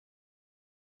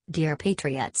Dear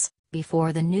Patriots,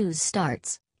 before the news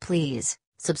starts, please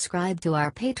subscribe to our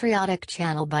patriotic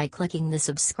channel by clicking the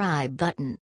subscribe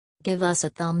button. Give us a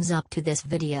thumbs up to this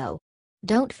video.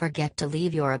 Don't forget to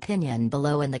leave your opinion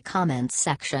below in the comments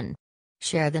section.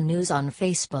 Share the news on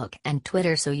Facebook and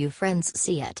Twitter so your friends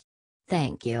see it.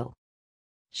 Thank you.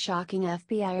 Shocking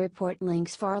FBI report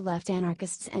links far-left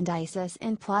anarchists and ISIS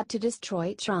in plot to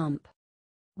destroy Trump.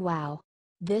 Wow.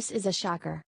 This is a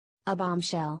shocker. A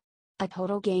bombshell. A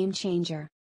total game changer.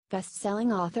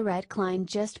 Best-selling author Ed Klein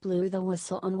just blew the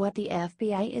whistle on what the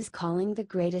FBI is calling the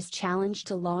greatest challenge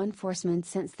to law enforcement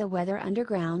since the Weather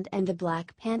Underground and the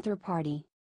Black Panther Party.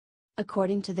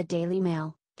 According to the Daily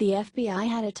Mail, the FBI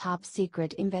had a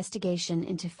top-secret investigation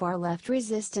into far-left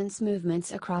resistance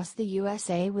movements across the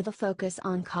USA with a focus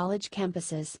on college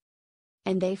campuses.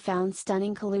 And they found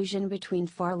stunning collusion between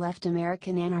far-left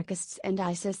American anarchists and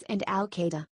ISIS and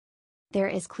Al-Queda. There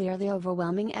is clearly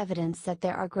overwhelming evidence that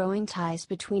there are growing ties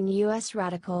between U.S.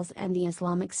 radicals and the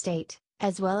Islamic State,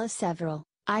 as well as several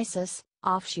ISIS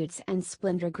offshoots and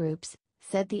splinter groups,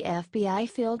 said the FBI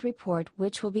field report,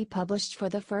 which will be published for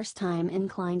the first time in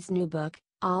Klein's new book,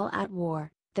 All at War: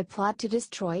 The Plot to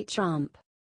Destroy Trump.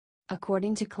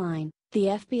 According to Klein, the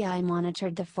FBI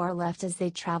monitored the far left as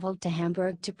they traveled to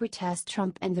Hamburg to protest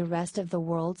Trump and the rest of the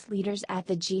world's leaders at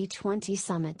the G20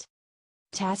 summit.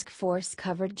 Task Force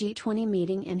covered G20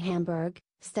 meeting in Hamburg,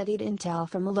 studied intel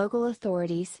from local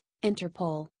authorities,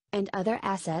 Interpol, and other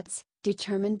assets,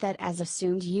 determined that as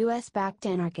assumed US-backed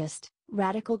anarchist,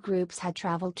 radical groups had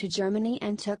traveled to Germany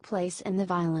and took place in the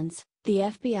violence, the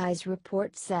FBI's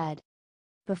report said.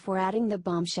 Before adding the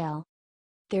bombshell,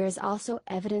 there is also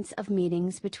evidence of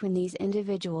meetings between these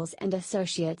individuals and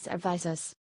associates of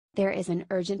ISIS. There is an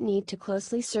urgent need to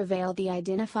closely surveil the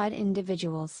identified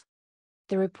individuals.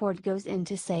 The report goes in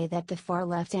to say that the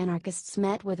far-left anarchists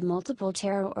met with multiple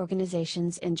terror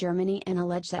organizations in Germany and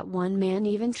allege that one man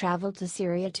even traveled to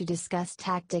Syria to discuss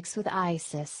tactics with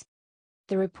ISIS.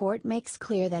 The report makes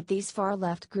clear that these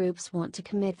far-left groups want to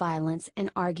commit violence and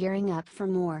are gearing up for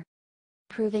more.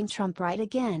 Proving Trump right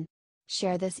again.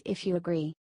 Share this if you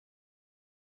agree.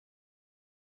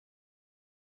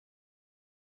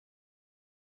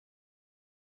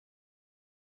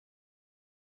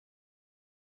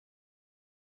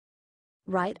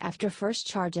 Right after first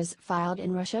charges filed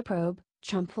in Russia probe,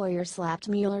 Trump lawyer slapped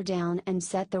Mueller down and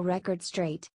set the record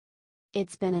straight.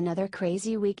 It's been another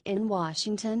crazy week in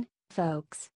Washington,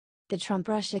 folks. The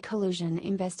Trump-Russia collusion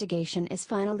investigation is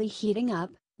finally heating up,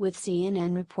 with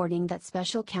CNN reporting that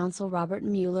special counsel Robert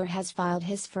Mueller has filed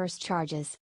his first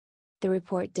charges. The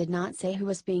report did not say who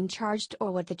was being charged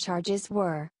or what the charges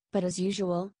were, but as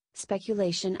usual,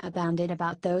 speculation abounded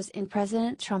about those in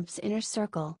President Trump's inner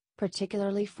circle,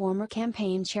 particularly former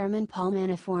campaign chairman Paul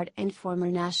Manafort and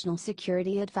former National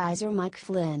Security Advisor Mike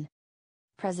Flynn.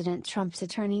 President Trump's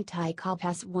attorney Ty Cobb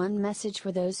has one message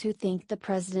for those who think the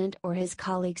president or his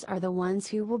colleagues are the ones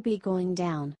who will be going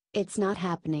down: it's not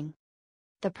happening.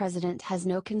 The president has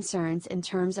no concerns in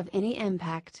terms of any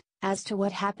impact, as to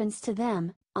what happens to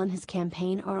them, on his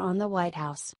campaign or on the White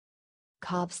House.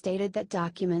 Cobb stated that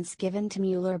documents given to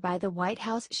Mueller by the White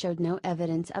House showed no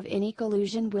evidence of any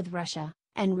collusion with Russia,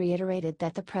 and reiterated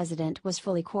that the president was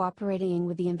fully cooperating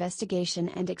with the investigation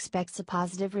and expects a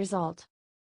positive result.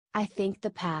 I think the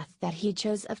path that he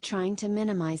chose of trying to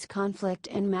minimize conflict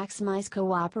and maximize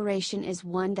cooperation is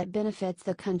one that benefits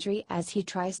the country as he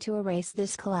tries to erase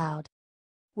this cloud.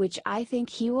 Which I think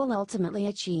he will ultimately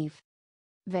achieve.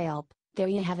 Velp, there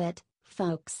you have it,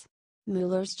 folks.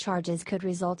 Mueller's charges could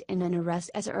result in an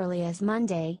arrest as early as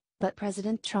Monday, but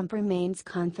President Trump remains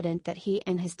confident that he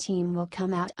and his team will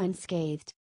come out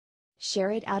unscathed.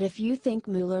 Share it out if you think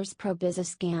Mueller's probe is a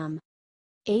scam.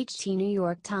 HT New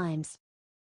York Times.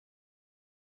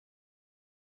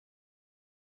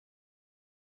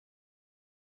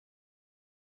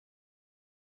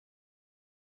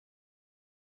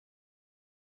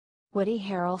 Woody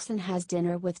Harrelson has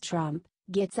dinner with Trump,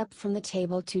 gets up from the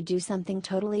table to do something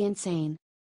totally insane.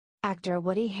 Actor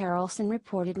Woody Harrelson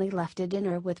reportedly left a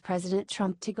dinner with President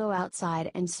Trump to go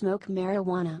outside and smoke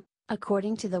marijuana,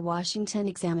 according to the Washington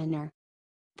Examiner.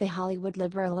 The Hollywood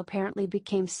liberal apparently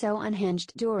became so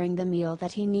unhinged during the meal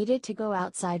that he needed to go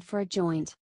outside for a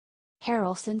joint.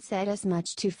 Harrelson said as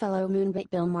much to fellow moonbit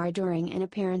Bill Maher during an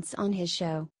appearance on his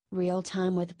show, Real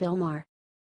Time with Bill Maher.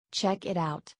 Check it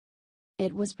out.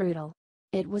 It was brutal.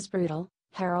 It was brutal,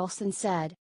 Harrelson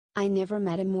said. I never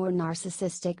met a more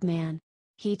narcissistic man.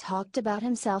 He talked about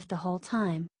himself the whole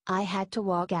time. I had to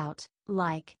walk out,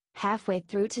 halfway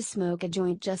through to smoke a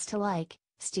joint just to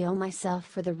steel myself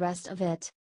for the rest of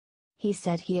it. He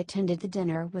said he attended the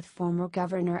dinner with former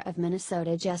governor of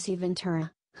Minnesota Jesse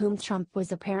Ventura, whom Trump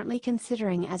was apparently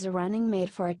considering as a running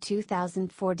mate for a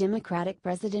 2004 Democratic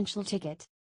presidential ticket.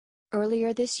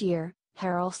 Earlier this year,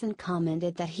 Harrelson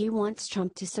commented that he wants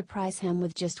Trump to surprise him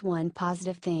with just one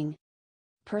positive thing.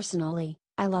 "Personally,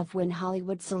 I love when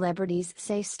Hollywood celebrities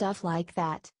say stuff like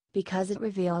that, because it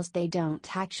reveals they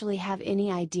don't actually have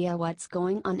any idea what's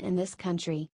going on in this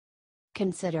country.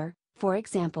 Consider, for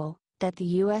example, that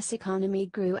the U.S. economy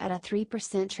grew at a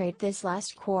 3% rate this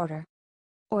last quarter."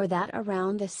 Or that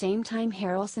around the same time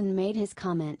Harrelson made his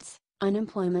comments,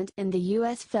 unemployment in the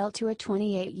U.S. fell to a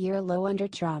 28-year low under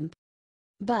Trump.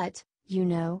 But,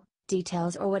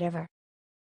 details or whatever.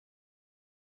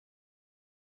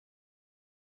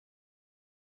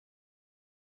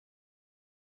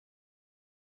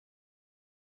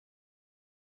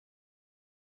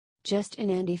 Just an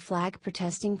anti-flag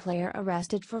protesting player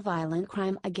arrested for violent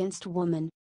crime against woman.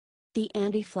 The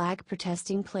anti-flag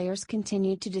protesting players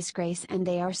continue to disgrace and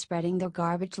they are spreading their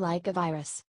garbage like a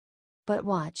virus. But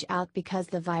watch out, because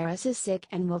the virus is sick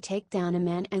and will take down a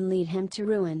man and lead him to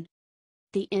ruin.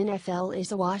 The NFL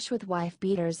is awash with wife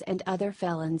beaters and other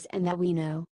felons, and that we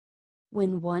know.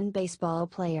 When one baseball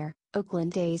player,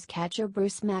 Oakland A's catcher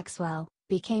Bruce Maxwell,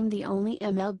 became the only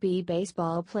MLB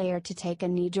baseball player to take a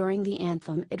knee during the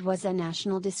anthem, it was a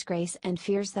national disgrace, and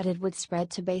fears that it would spread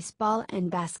to baseball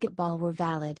and basketball were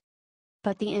valid.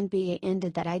 But the NBA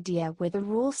ended that idea with a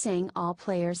rule saying all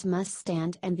players must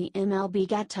stand, and the MLB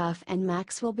got tough and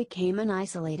Maxwell became an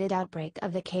isolated outbreak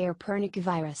of the Copernic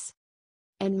virus.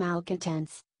 And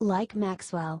malcontents, like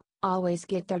Maxwell, always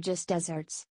get their just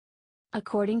desserts.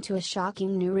 According to a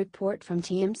shocking new report from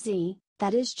TMZ,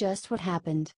 that is just what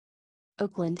happened.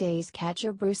 Oakland A's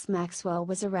catcher Bruce Maxwell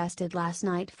was arrested last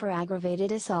night for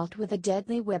aggravated assault with a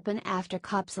deadly weapon after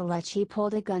cops allege he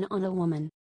pulled a gun on a woman.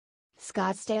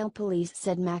 Scottsdale police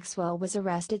said Maxwell was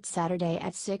arrested Saturday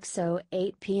at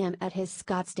 6:08 p.m. at his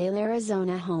Scottsdale,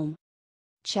 Arizona home.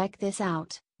 Check this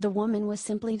out, the woman was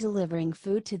simply delivering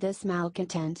food to this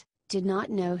malcontent, did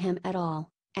not know him at all,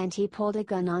 and he pulled a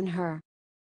gun on her.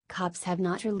 Cops have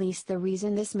not released the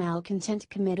reason this malcontent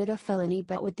committed a felony,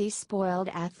 but with these spoiled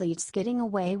athletes getting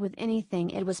away with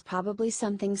anything, it was probably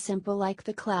something simple like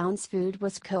the clown's food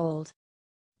was cold.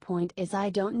 Point is,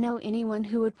 I don't know anyone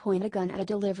who would point a gun at a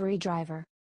delivery driver.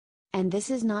 And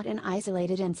this is not an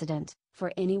isolated incident,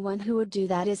 for anyone who would do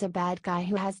that is a bad guy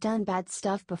who has done bad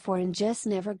stuff before and just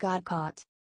never got caught.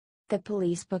 The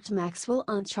police booked Maxwell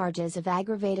on charges of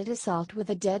aggravated assault with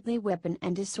a deadly weapon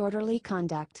and disorderly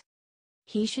conduct.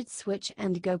 He should switch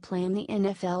and go play in the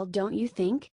NFL, don't you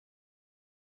think?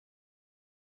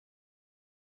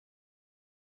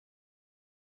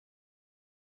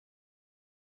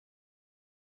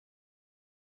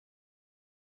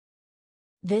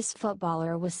 This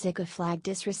footballer was sick of flag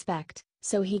disrespect,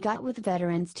 so he got with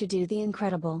veterans to do the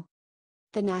incredible.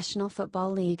 The National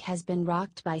Football League has been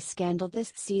rocked by scandal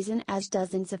this season, as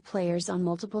dozens of players on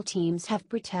multiple teams have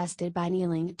protested by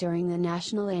kneeling during the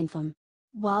national anthem.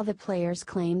 While the players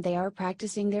claim they are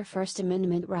practicing their First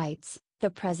Amendment rights, the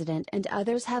president and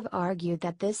others have argued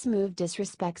that this move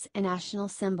disrespects a national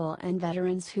symbol and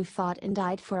veterans who fought and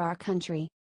died for our country.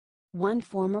 One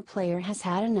former player has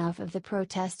had enough of the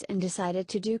protest and decided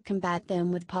to combat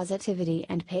them with positivity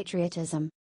and patriotism.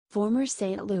 Former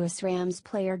St. Louis Rams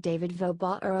player David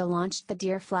Vobahura launched the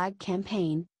Dear Flag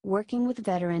campaign, working with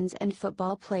veterans and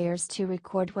football players to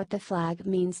record what the flag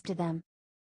means to them.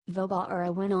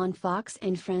 Vobahura went on Fox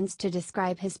and Friends to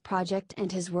describe his project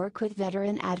and his work with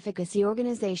veteran advocacy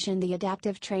organization the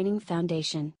Adaptive Training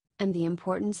Foundation, and the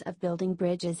importance of building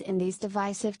bridges in these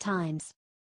divisive times.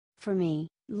 For me,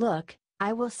 look,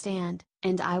 I will stand,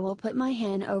 and I will put my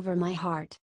hand over my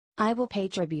heart. I will pay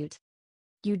tribute.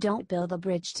 You don't build a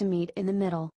bridge to meet in the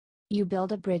middle. You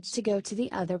build a bridge to go to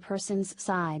the other person's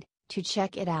side, to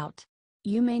check it out.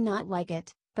 You may not like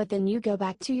it, but then you go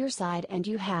back to your side and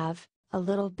you have a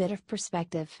little bit of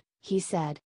perspective, he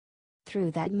said.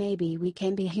 Through that maybe we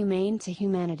can be humane to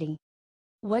humanity.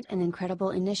 What an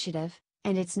incredible initiative,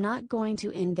 and it's not going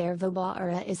to end there.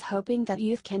 Vobahura is hoping that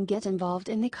youth can get involved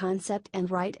in the concept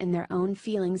and write in their own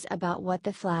feelings about what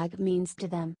the flag means to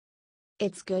them.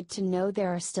 It's good to know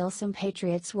there are still some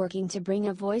patriots working to bring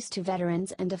a voice to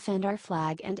veterans and defend our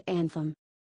flag and anthem.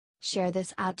 Share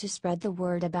this out to spread the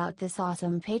word about this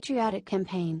awesome patriotic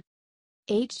campaign.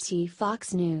 HT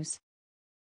Fox News.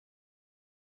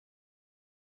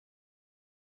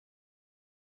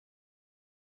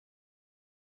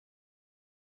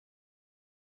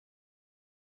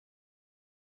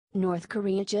 North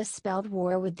Korea just spelled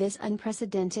war with this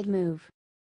unprecedented move.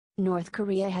 North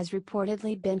Korea has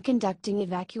reportedly been conducting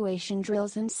evacuation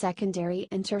drills in secondary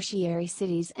and tertiary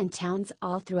cities and towns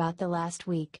all throughout the last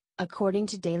week, according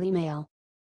to Daily Mail.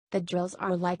 The drills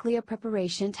are likely a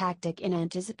preparation tactic in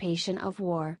anticipation of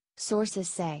war, sources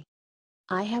say.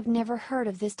 I have never heard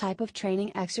of this type of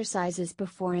training exercises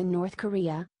before in North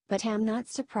Korea, but am not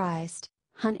surprised,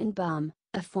 Hun In-bum,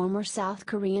 a former South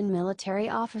Korean military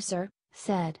officer,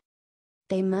 said.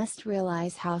 They must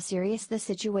realize how serious the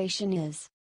situation is.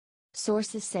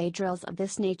 Sources say drills of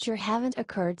this nature haven't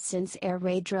occurred since air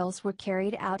raid drills were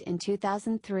carried out in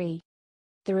 2003.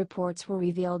 The reports were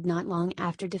revealed not long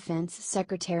after Defense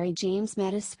Secretary James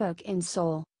Mattis spoke in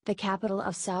Seoul, the capital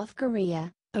of South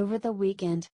Korea, over the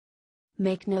weekend.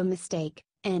 Make no mistake,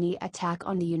 any attack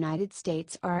on the United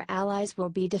States or our allies will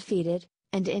be defeated,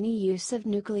 and any use of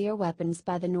nuclear weapons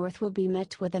by the North will be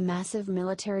met with a massive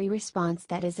military response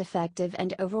that is effective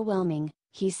and overwhelming,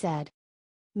 he said.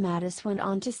 Mattis went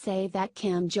on to say that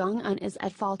Kim Jong-un is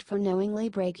at fault for knowingly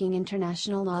breaking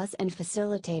international laws and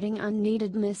facilitating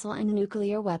unneeded missile and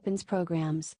nuclear weapons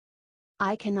programs.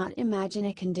 I cannot imagine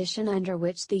a condition under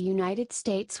which the United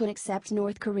States would accept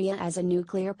North Korea as a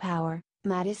nuclear power,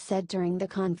 Mattis said during the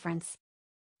conference.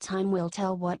 Time will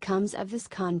tell what comes of this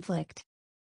conflict.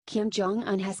 Kim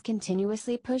Jong-un has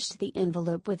continuously pushed the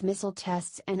envelope with missile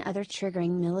tests and other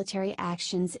triggering military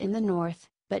actions in the North,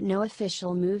 but no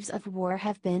official moves of war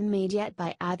have been made yet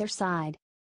by either side.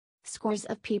 Scores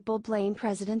of people blame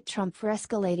President Trump for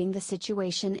escalating the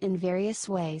situation in various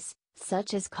ways,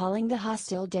 such as calling the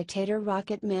hostile dictator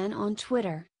Rocket Man on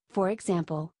Twitter, for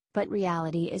example, but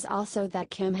reality is also that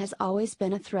Kim has always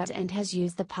been a threat and has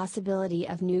used the possibility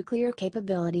of nuclear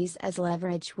capabilities as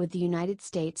leverage with the United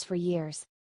States for years.